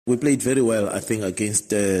We played very well, I think, against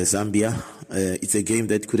Zambia. It's a game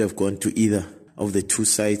that could have gone to either of the two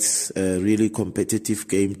sides. Really competitive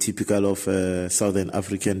game, typical of Southern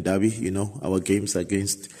African derby. You know, our games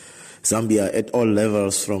against Zambia at all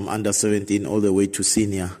levels, from under 17 all the way to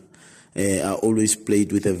senior, are always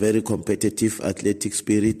played with a very competitive athletic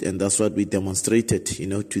spirit, and that's what we demonstrated, you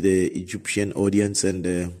know, to the Egyptian audience.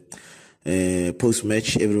 And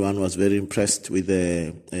post-match, everyone was very impressed with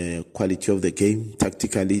the quality of the game,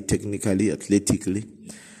 tactically, technically, athletically.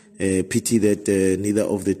 Pity that neither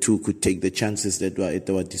of the two could take the chances that were at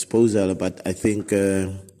our disposal, but I think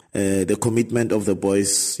the commitment of the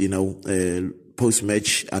boys, you know,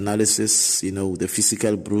 post-match analysis, you know, the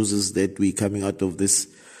physical bruises that we're coming out of this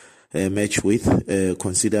match with,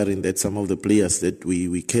 considering that some of the players that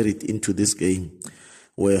we carried into this game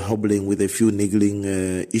were hobbling with a few niggling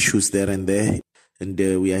issues there and there. And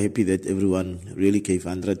we are happy that everyone really gave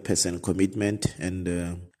 100% commitment.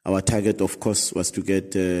 And our target, of course, was to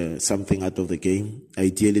get something out of the game.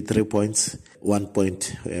 Ideally 3 points, 1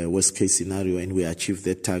 point worst case scenario. And we achieved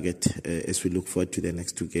that target as we look forward to the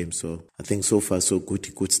next two games. So I think so far so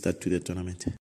good start to the tournament.